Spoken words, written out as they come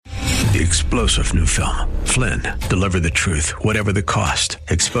The explosive new film, Flynn, deliver the truth, whatever the cost,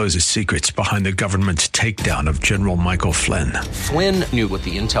 exposes secrets behind the government's takedown of General Michael Flynn. Flynn knew what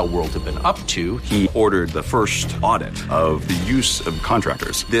the intel world had been up to. He ordered the first audit of the use of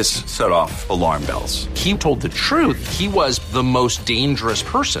contractors. This set off alarm bells. He told the truth. He was the most dangerous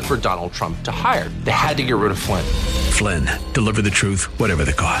person for Donald Trump to hire. They had to get rid of Flynn. Flynn, deliver the truth, whatever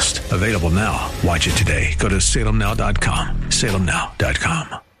the cost. Available now. Watch it today. Go to salemnow.com.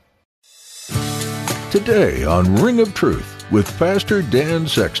 salemnow.com. Today on Ring of Truth with Pastor Dan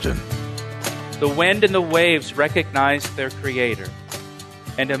Sexton. The wind and the waves recognized their Creator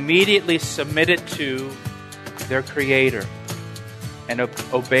and immediately submitted to their Creator and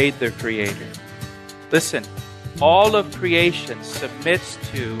obeyed their Creator. Listen, all of creation submits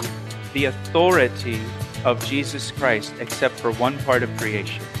to the authority of Jesus Christ except for one part of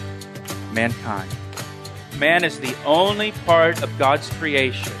creation, mankind. Man is the only part of God's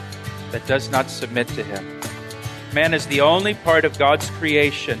creation that does not submit to Him. Man is the only part of God's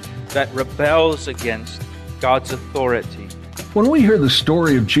creation that rebels against God's authority. When we hear the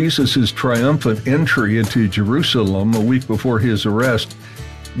story of Jesus' triumphant entry into Jerusalem a week before his arrest,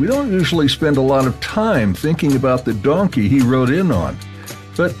 we don't usually spend a lot of time thinking about the donkey he rode in on.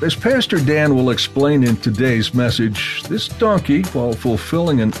 But as Pastor Dan will explain in today's message, this donkey, while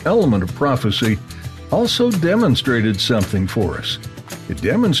fulfilling an element of prophecy, also demonstrated something for us. It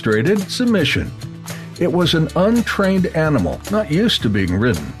demonstrated submission. It was an untrained animal, not used to being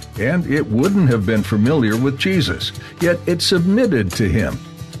ridden, and it wouldn't have been familiar with Jesus, yet it submitted to Him,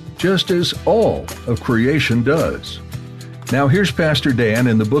 just as all of creation does. Now here's Pastor Dan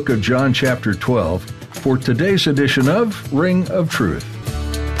in the book of John chapter 12 for today's edition of Ring of Truth.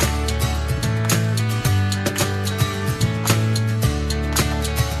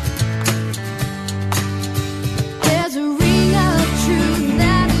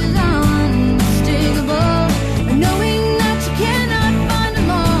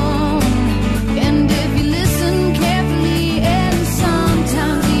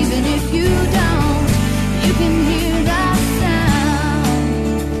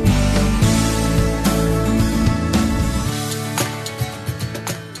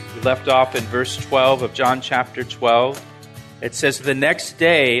 Left off in verse 12 of John chapter 12. It says, "The next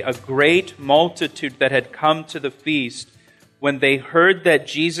day, a great multitude that had come to the feast, when they heard that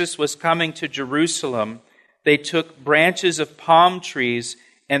Jesus was coming to Jerusalem, they took branches of palm trees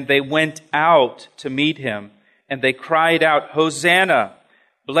and they went out to meet him. And they cried out, 'Hosanna!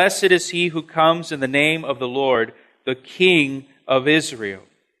 Blessed is he who comes in the name of the Lord, the King of Israel.'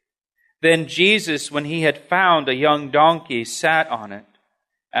 Then Jesus, when he had found a young donkey, sat on it.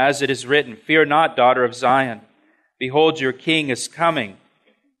 As it is written, 'Fear not, daughter of Zion. Behold, your king is coming,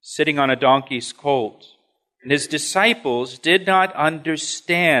 sitting on a donkey's colt.' And his disciples did not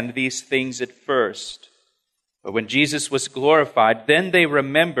understand these things at first. But when Jesus was glorified, then they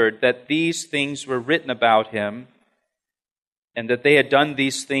remembered that these things were written about him, and that they had done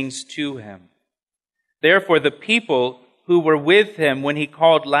these things to him. Therefore the people who were with him when he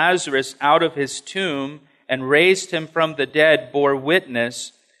called Lazarus out of his tomb and raised him from the dead bore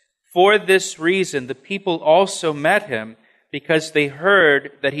witness. For this reason, the people also met him, because they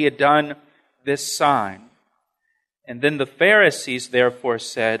heard that he had done this sign. And then the Pharisees therefore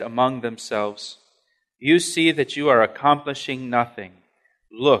said among themselves, 'You see that you are accomplishing nothing.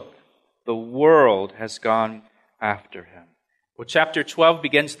 Look, the world has gone after him.'" Well, chapter 12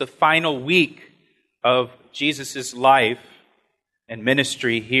 begins the final week of Jesus' life and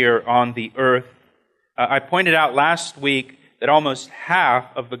ministry here on the earth. I pointed out last week that almost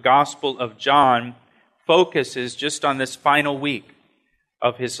half of the Gospel of John focuses just on this final week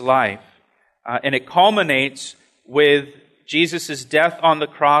of his life. And it culminates with Jesus' death on the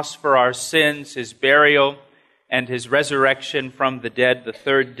cross for our sins, his burial, and his resurrection from the dead the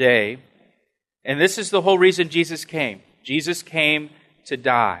third day. And this is the whole reason Jesus came. Jesus came to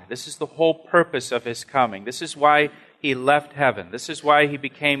die. This is the whole purpose of his coming. This is why he left heaven. This is why he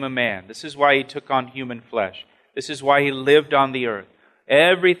became a man. This is why he took on human flesh. This is why he lived on the earth.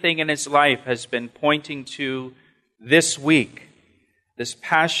 Everything in his life has been pointing to this week, this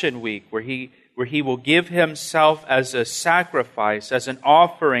Passion Week, where he will give himself as a sacrifice, as an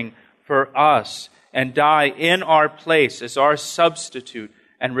offering for us, and die in our place as our substitute,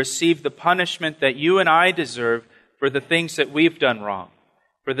 and receive the punishment that you and I deserve for the things that we've done wrong,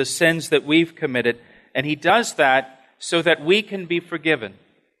 for the sins that we've committed. And he does that so that we can be forgiven,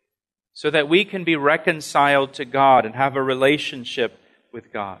 so that we can be reconciled to God and have a relationship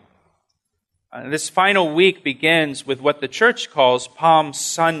with God. This final week begins with what the church calls Palm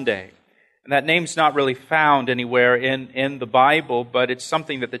Sunday. And that name's not really found anywhere in the Bible, but it's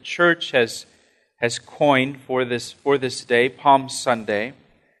something that the church has coined for this day, Palm Sunday.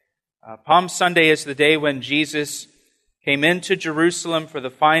 Palm Sunday is the day when Jesus came into Jerusalem for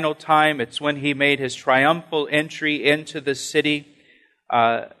the final time. It's when he made his triumphal entry into the city.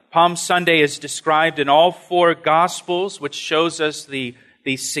 Palm Sunday is described in all four Gospels, which shows us the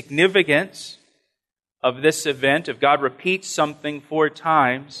significance of this event. If God repeats something 4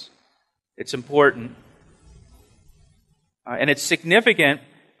 times, it's important. And it's significant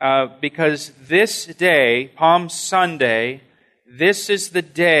because this day, Palm Sunday, this is the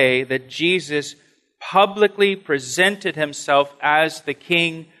day that Jesus publicly presented himself as the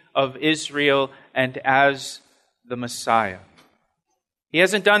King of Israel and as the Messiah. He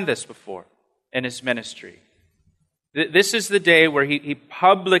hasn't done this before in his ministry. This is the day where he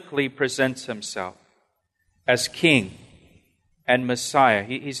publicly presents himself as King and Messiah.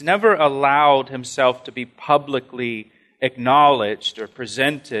 He's never allowed himself to be publicly acknowledged or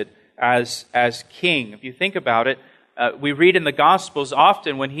presented as King. If you think about it, we read in the Gospels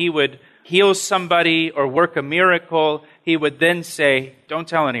often when he would heal somebody or work a miracle, he would then say, don't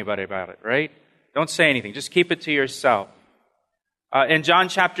tell anybody about it, right? Don't say anything. Just keep it to yourself. In John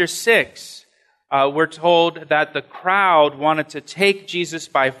chapter 6, we're told that the crowd wanted to take Jesus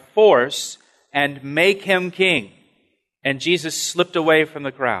by force and make him king. And Jesus slipped away from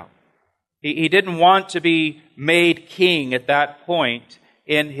the crowd. He didn't want to be made king at that point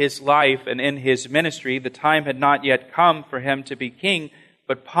in his life and in his ministry. The time had not yet come for him to be king.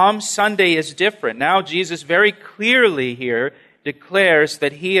 But Palm Sunday is different. Now Jesus very clearly here declares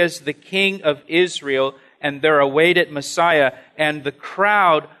that he is the King of Israel and their awaited Messiah. And the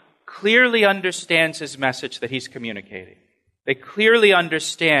crowd clearly understands his message that he's communicating. They clearly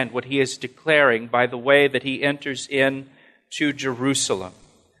understand what he is declaring by the way that he enters into Jerusalem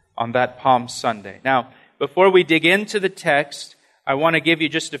on that Palm Sunday. Now, before we dig into the text, I want to give you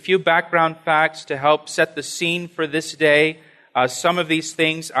just a few background facts to help set the scene for this day. Some of these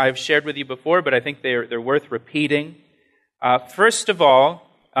things I've shared with you before, but I think they're worth repeating. First of all,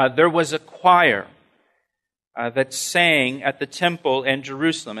 there was a choir that sang at the temple in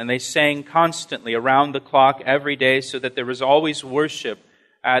Jerusalem, and they sang constantly around the clock every day so that there was always worship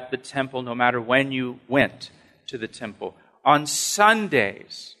at the temple no matter when you went to the temple. On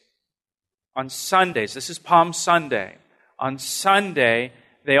Sundays, this is Palm Sunday, on Sunday,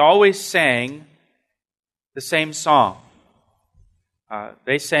 they always sang the same song.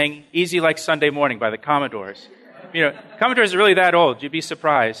 They sang Easy Like Sunday Morning by the Commodores. You know, Commodores are really that old, you'd be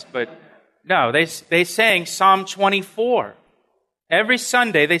surprised, but no, they sang Psalm 24. Every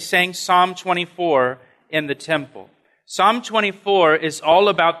Sunday they sang Psalm 24 in the temple. Psalm 24 is all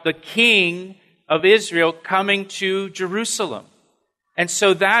about the King of Israel coming to Jerusalem. And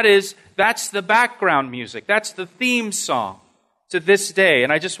so that's the background music. That's the theme song to this day.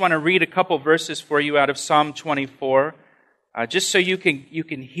 And I just want to read a couple verses for you out of Psalm 24, just so you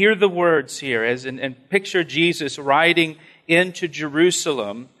can hear the words here and picture Jesus riding into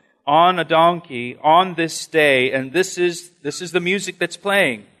Jerusalem on a donkey on this day. And this is the music that's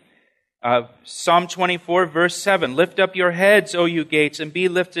playing. Psalm 24, verse 7, "Lift up your heads, O you gates, and be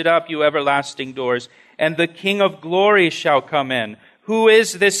lifted up, you everlasting doors, and the King of glory shall come in. Who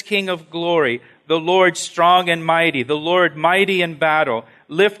is this King of glory? The Lord strong and mighty, the Lord mighty in battle.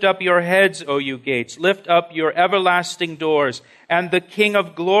 Lift up your heads, O you gates. Lift up your everlasting doors, and the King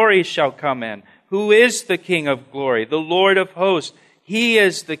of glory shall come in. Who is the King of glory? The Lord of hosts. He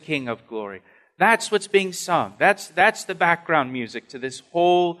is the King of glory." That's what's being sung. That's the background music to this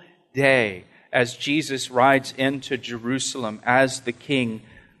whole day as Jesus rides into Jerusalem as the King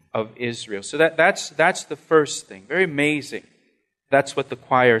of Israel. So that's the first thing. Very amazing. That's what the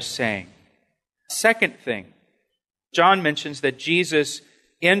choir is saying. Second thing, John mentions that Jesus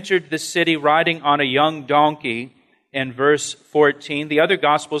entered the city riding on a young donkey in verse 14. The other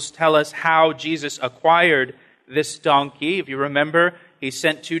Gospels tell us how Jesus acquired this donkey. If you remember, he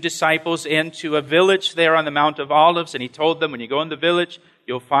sent 2 disciples into a village there on the Mount of Olives, and he told them, when you go in the village,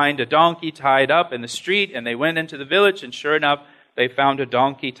 you'll find a donkey tied up in the street. And they went into the village, and sure enough, they found a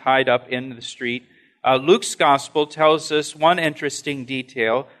donkey tied up in the street. Luke's Gospel tells us one interesting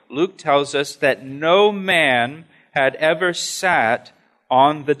detail. Luke tells us that no man had ever sat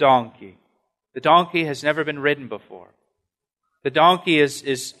on the donkey. The donkey has never been ridden before. The donkey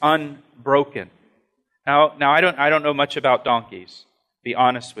is unbroken. Now I don't know much about donkeys, to be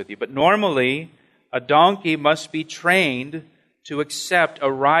honest with you, but normally a donkey must be trained to accept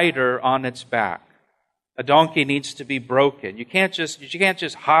a rider on its back. A donkey needs to be broken. You can't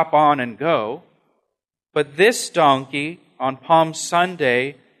just hop on and go. But this donkey on Palm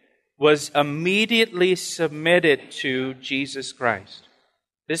Sunday was immediately submitted to Jesus Christ.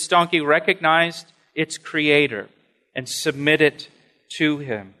 This donkey recognized its creator and submitted to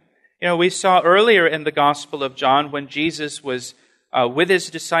him. You know, we saw earlier in the Gospel of John when Jesus was with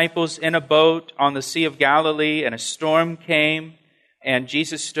his disciples in a boat on the Sea of Galilee, and a storm came, and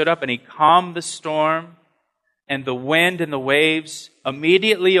Jesus stood up and he calmed the storm, and the wind and the waves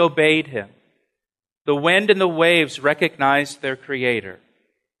immediately obeyed him. The wind and the waves recognized their Creator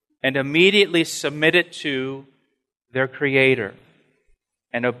and immediately submitted to their Creator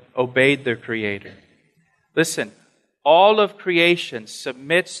and obeyed their Creator. Listen, all of creation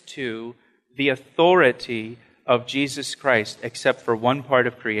submits to the authority of Jesus Christ except for one part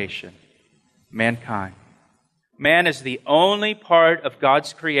of creation, mankind. Man is the only part of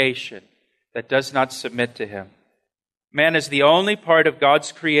God's creation that does not submit to Him. Man is the only part of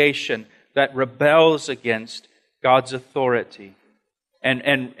God's creation that rebels against God's authority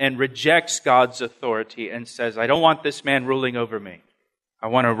and rejects God's authority and says, I don't want this man ruling over me. I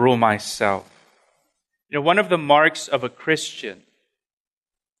want to rule myself. You know, one of the marks of a Christian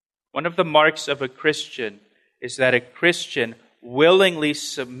is that a Christian willingly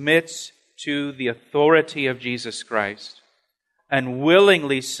submits to the authority of Jesus Christ and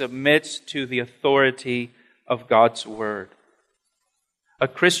willingly submits to the authority of God's Word. A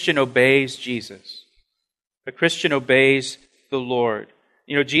Christian obeys Jesus. A Christian obeys the Lord.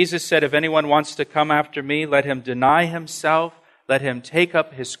 You know, Jesus said, if anyone wants to come after me, let him deny himself, let him take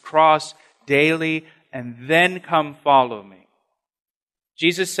up his cross daily, and then come follow me.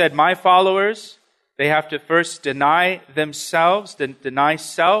 Jesus said, my followers, they have to first deny themselves, deny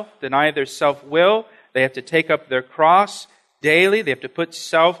self, deny their self-will. They have to take up their cross daily. They have to put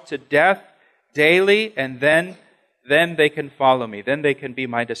self to death daily, and then they can follow me. Then they can be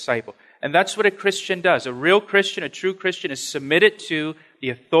my disciple. And that's what a Christian does. A real Christian, a true Christian, is submitted to the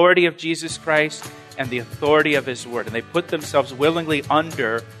authority of Jesus Christ and the authority of His Word. And they put themselves willingly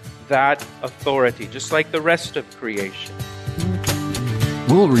under that authority, just like the rest of creation.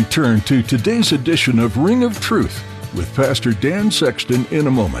 We'll return to today's edition of Ring of Truth with Pastor Dan Sexton in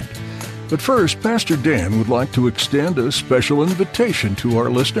a moment. But first, Pastor Dan would like to extend a special invitation to our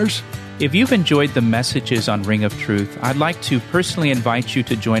listeners. If you've enjoyed the messages on Ring of Truth, I'd like to personally invite you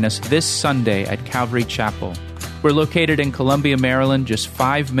to join us this Sunday at Calvary Chapel. We're located in Columbia, Maryland, just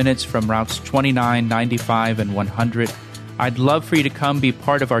 5 minutes from routes 29, 95, and 100. I'd love for you to come be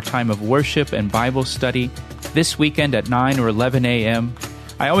part of our time of worship and Bible study this weekend at 9 or 11 a.m.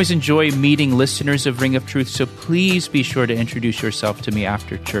 I always enjoy meeting listeners of Ring of Truth, so please be sure to introduce yourself to me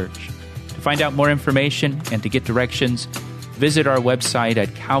after church. To find out more information and to get directions, visit our website at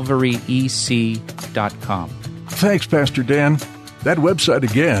calvaryec.com. Thanks, Pastor Dan. That website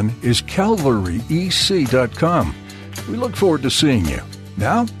again is calvaryec.com. We look forward to seeing you.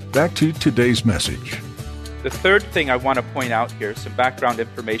 Now, back to today's message. The third thing I want to point out here, some background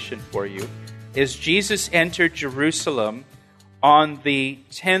information for you, is Jesus entered Jerusalem on the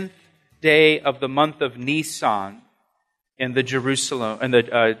 10th day of the month of Nisan in the Jewish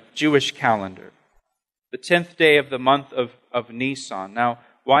calendar. The 10th day of the month of Nisan. Now,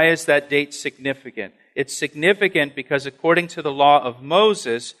 why is that date significant? It's significant because according to the law of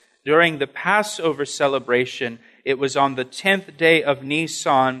Moses, during the Passover celebration, it was on the 10th day of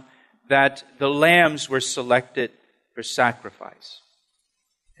Nisan that the lambs were selected for sacrifice.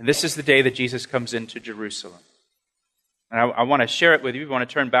 And this is the day that Jesus comes into Jerusalem. And I want to share it with you. You want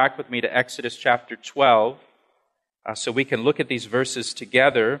to turn back with me to Exodus chapter 12 so we can look at these verses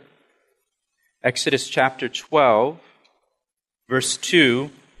together. Exodus chapter 12, verse 2.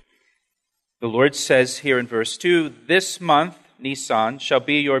 The Lord says here in verse 2, this month, Nisan, shall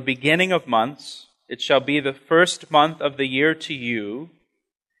be your beginning of months. It shall be the first month of the year to you.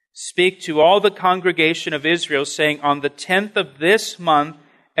 Speak to all the congregation of Israel, saying, on the 10th of this month,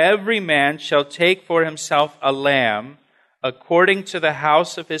 every man shall take for himself a lamb, according to the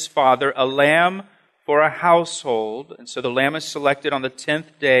house of his father, a lamb for a household. And so the lamb is selected on the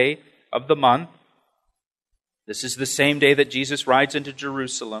 10th day of the month. This is the same day that Jesus rides into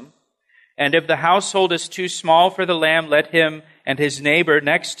Jerusalem. And if the household is too small for the lamb, let him and his neighbor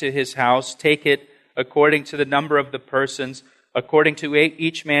next to his house take it according to the number of the persons. According to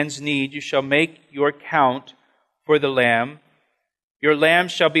each man's need, you shall make your count for the lamb. Your lamb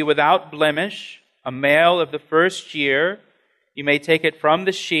shall be without blemish, a male of the first year. You may take it from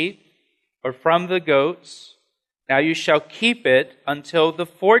the sheep or from the goats. Now you shall keep it until the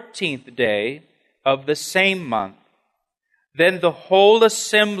 14th day of the same month. Then the whole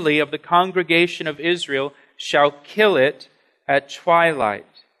assembly of the congregation of Israel shall kill it at twilight.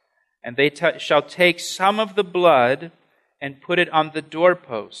 And they shall take some of the blood and put it on the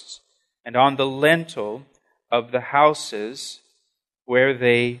doorposts and on the lintel of the houses where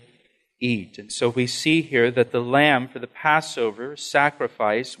they eat. And so we see here that the lamb for the Passover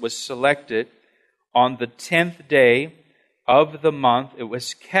sacrifice was selected on the 10th day of the month. It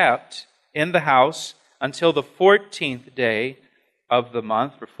was kept in the house until the 14th day of the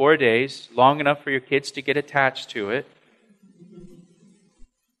month, for 4 days, long enough for your kids to get attached to it.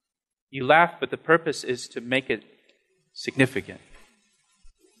 You laugh, but the purpose is to make it significant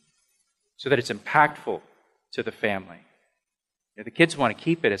so that it's impactful to the family. The kids want to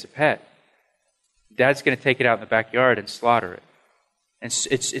keep it as a pet. Dad's going to take it out in the backyard and slaughter it. And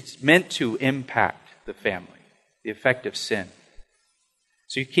it's meant to impact the family, the effect of sin.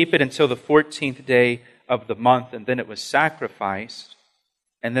 So you keep it until the 14th day of the month, and then it was sacrificed.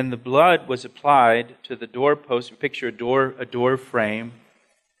 And then the blood was applied to the doorpost. You picture a door frame.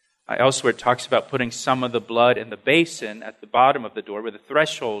 Elsewhere it talks about putting some of the blood in the basin at the bottom of the door where the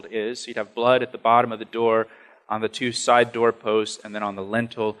threshold is. So you'd have blood at the bottom of the door, on the two side doorposts, and then on the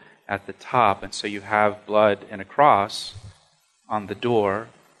lintel at the top. And so you have blood and a cross on the door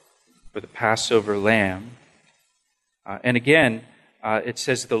for the Passover lamb. And again, it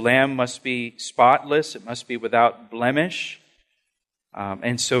says the lamb must be spotless. It must be without blemish.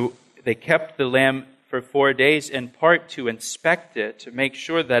 And so they kept the lamb for 4 days, in part to inspect it, to make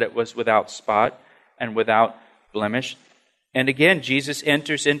sure that it was without spot and without blemish. And again, Jesus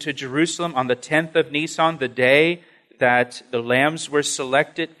enters into Jerusalem on the 10th of Nisan, the day that the lambs were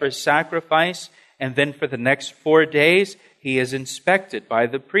selected for sacrifice. And then for the next 4 days, he is inspected by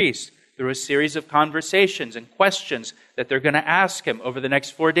the priest through a series of conversations and questions that they're going to ask him over the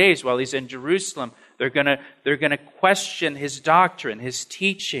next 4 days while he's in Jerusalem. They're going to question his doctrine, his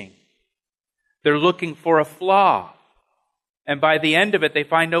teaching. They're looking for a flaw. And by the end of it, they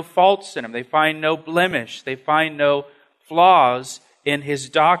find no faults in him. They find no blemish. They find no flaws in his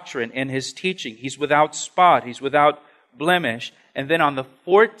doctrine, in his teaching. He's without spot. He's without blemish. And then on the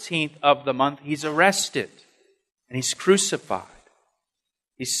 14th of the month, he's arrested. And he's crucified.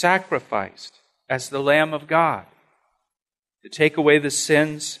 He's sacrificed as the Lamb of God to take away the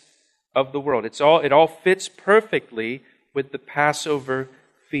sins of the world. It all fits perfectly with the Passover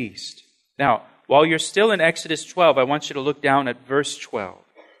feast. Now, while you're still in Exodus 12, I want you to look down at verse 12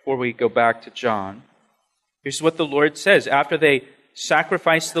 before we go back to John. Here's what the Lord says. After they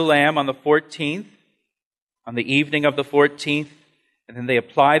sacrifice the lamb on the 14th, on the evening of the 14th, and then they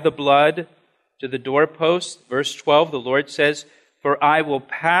apply the blood to the doorpost, verse 12, the Lord says, "For I will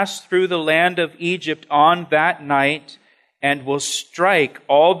pass through the land of Egypt on that night, and will strike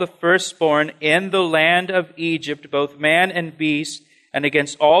all the firstborn in the land of Egypt, both man and beast, and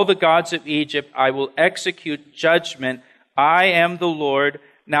against all the gods of Egypt I will execute judgment. I am the Lord.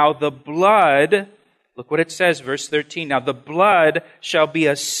 Now the blood," look what it says, verse 13, "Now the blood shall be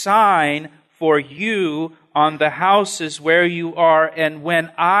a sign for you on the houses where you are. And when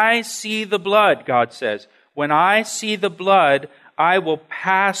I see the blood," God says, "when I see the blood, I will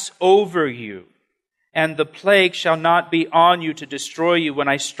pass over you. And the plague shall not be on you to destroy you when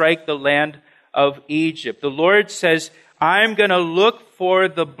I strike the land of Egypt." The Lord says, I'm going to look for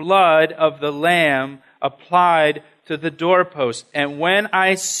the blood of the lamb applied to the doorpost. And when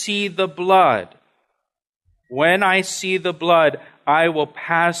I see the blood, I will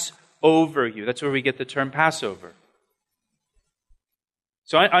pass over you. That's where we get the term Passover.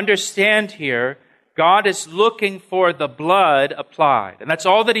 So I understand here, God is looking for the blood applied. And that's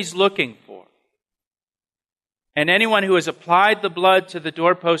all that he's looking for. And anyone who has applied the blood to the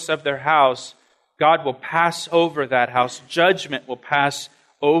doorposts of their house, God will pass over that house. Judgment will pass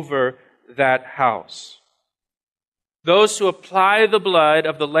over that house. Those who apply the blood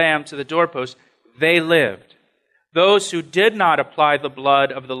of the lamb to the doorpost, they lived. Those who did not apply the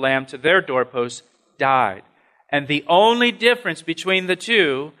blood of the lamb to their doorpost died. And the only difference between the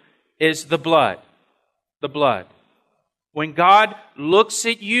two is the blood. The blood. When God looks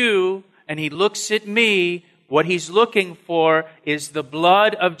at you and he looks at me, what he's looking for is the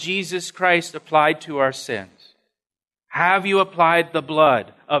blood of Jesus Christ applied to our sins. Have you applied the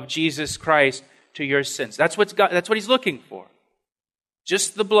blood of Jesus Christ to your sins? That's what he's looking for.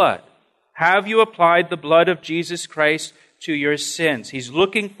 Just the blood. Have you applied the blood of Jesus Christ to your sins? He's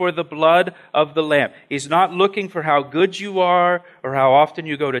looking for the blood of the Lamb. He's not looking for how good you are or how often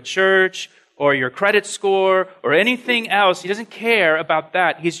you go to church or your credit score or anything else. He doesn't care about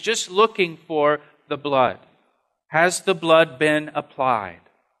that. He's just looking for the blood. Has the blood been applied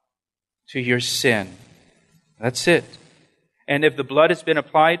to your sin? That's it. And if the blood has been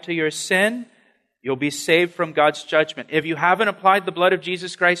applied to your sin, you'll be saved from God's judgment. If you haven't applied the blood of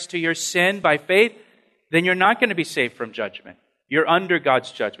Jesus Christ to your sin by faith, then you're not going to be saved from judgment. You're under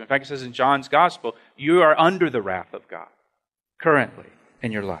God's judgment. In fact, it says in John's Gospel, you are under the wrath of God currently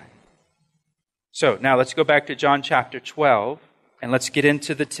in your life. So now let's go back to John chapter 12, and let's get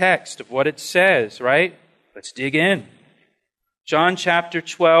into the text of what it says, right? Let's dig in. John chapter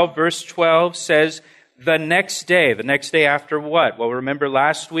 12, verse 12 says, the next day after what? Well, remember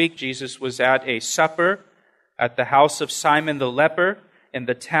last week, Jesus was at a supper at the house of Simon the leper in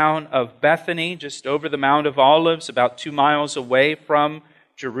the town of Bethany, just over the Mount of Olives, about 2 miles away from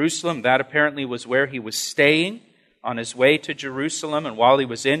Jerusalem. That apparently was where he was staying on his way to Jerusalem and while he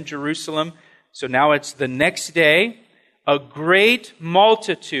was in Jerusalem. So now it's the next day. A great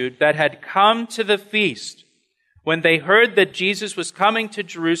multitude that had come to the feast. When they heard that Jesus was coming to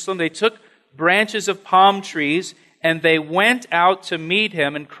Jerusalem, they took branches of palm trees and they went out to meet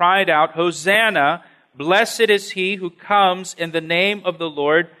him and cried out, Hosanna! Blessed is he who comes in the name of the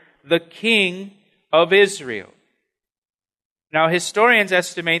Lord, the King of Israel. Now, historians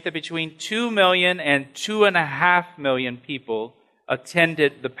estimate that between 2 million and 2.5 million people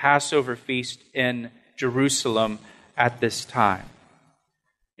attended the Passover feast in Jerusalem at this time.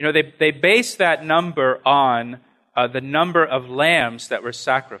 You know, they based that number on the number of lambs that were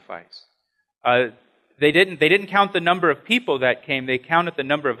sacrificed. They didn't count the number of people that came. They counted the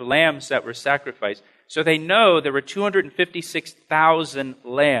number of lambs that were sacrificed. So they know there were 256,000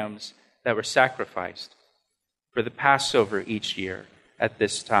 lambs that were sacrificed for the Passover each year at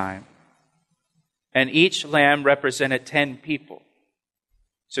this time. And each lamb represented 10 people.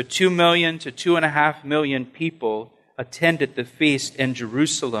 So 2 million to 2.5 million people attended the feast in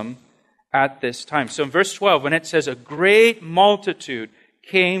Jerusalem at this time. So in verse 12, when it says a great multitude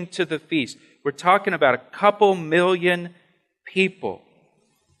came to the feast, we're talking about a couple million people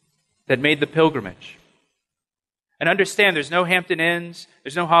that made the pilgrimage. And understand, there's no Hampton Inns,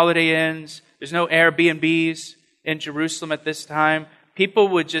 there's no Holiday Inns, there's no Airbnbs in Jerusalem at this time. People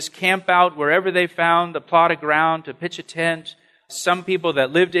would just camp out wherever they found a plot of ground to pitch a tent. Some people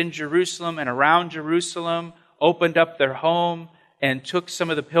that lived in Jerusalem and around Jerusalem opened up their home and took some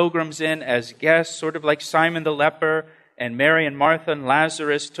of the pilgrims in as guests, sort of like Simon the leper and Mary and Martha and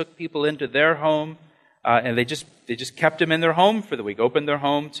Lazarus took people into their home, and they just kept them in their home for the week, opened their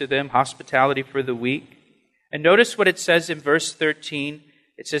home to them, hospitality for the week. And notice what it says in verse 13.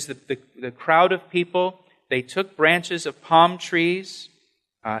 It says that the crowd of people, they took branches of palm trees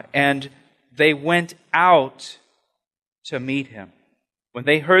and they went out to meet him. When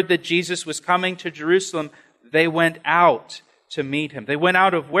they heard that Jesus was coming to Jerusalem, they went out to meet him. They went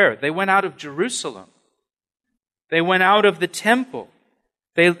out of where? They went out of Jerusalem. They went out of the temple.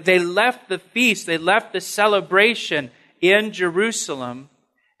 They left the feast, they left the celebration in Jerusalem,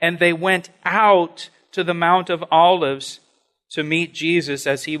 and they went out to the Mount of Olives to meet Jesus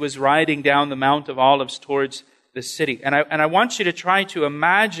as he was riding down the Mount of Olives towards the city. And I want you to try to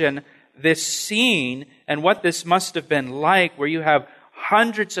imagine this scene and what this must have been like, where you have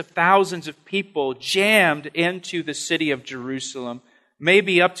hundreds of thousands of people jammed into the city of Jerusalem,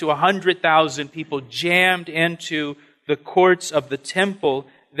 maybe up to 100,000 people jammed into the courts of the temple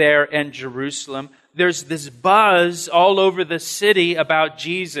there in Jerusalem. There's this buzz all over the city about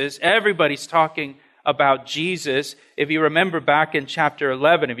Jesus. Everybody's talking about Jesus. If you remember back in chapter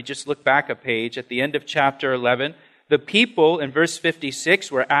 11, if you just look back a page, at the end of chapter 11, the people in verse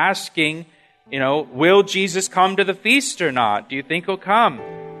 56 were asking, will Jesus come to the feast or not? Do you think he'll come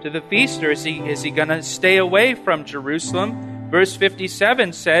to the feast, or is he going to stay away from Jerusalem? Verse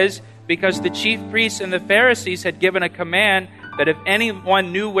 57 says, because the chief priests and the Pharisees had given a command that if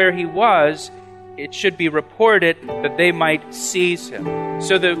anyone knew where he was, it should be reported that they might seize him.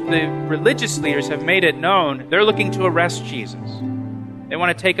 So the religious leaders have made it known they're looking to arrest Jesus. They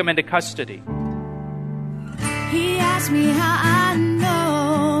want to take him into custody. He asked me how I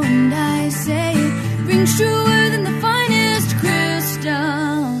know, and I say it rings truer than the finest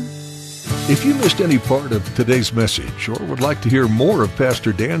crystal. If you missed any part of today's message or would like to hear more of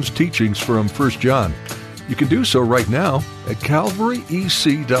Pastor Dan's teachings from 1 John, you can do so right now at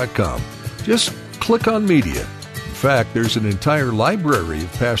calvaryec.com. Just click on Media. In fact, there's an entire library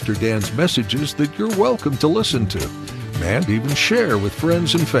of Pastor Dan's messages that you're welcome to listen to and even share with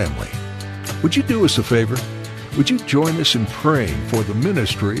friends and family. Would you do us a favor? Would you join us in praying for the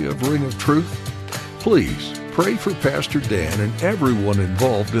ministry of Ring of Truth? Please pray for Pastor Dan and everyone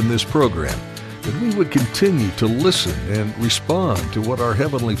involved in this program, that we would continue to listen and respond to what our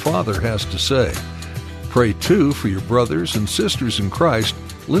Heavenly Father has to say. Pray, too, for your brothers and sisters in Christ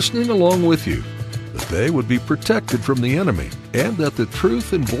listening along with you, that they would be protected from the enemy, and that the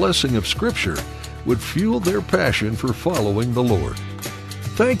truth and blessing of Scripture would fuel their passion for following the Lord.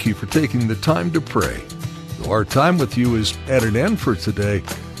 Thank you for taking the time to pray. Though our time with you is at an end for today,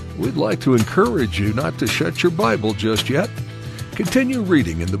 we'd like to encourage you not to shut your Bible just yet. Continue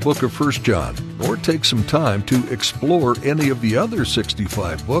reading in the book of 1 John, or take some time to explore any of the other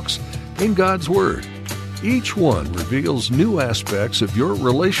 65 books in God's Word. Each one reveals new aspects of your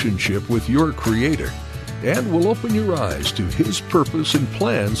relationship with your Creator and will open your eyes to His purpose and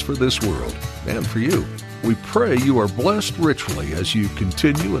plans for this world and for you. We pray you are blessed richly as you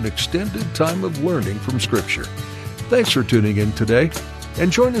continue an extended time of learning from Scripture. Thanks for tuning in today,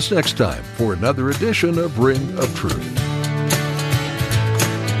 and join us next time for another edition of Ring of Truth.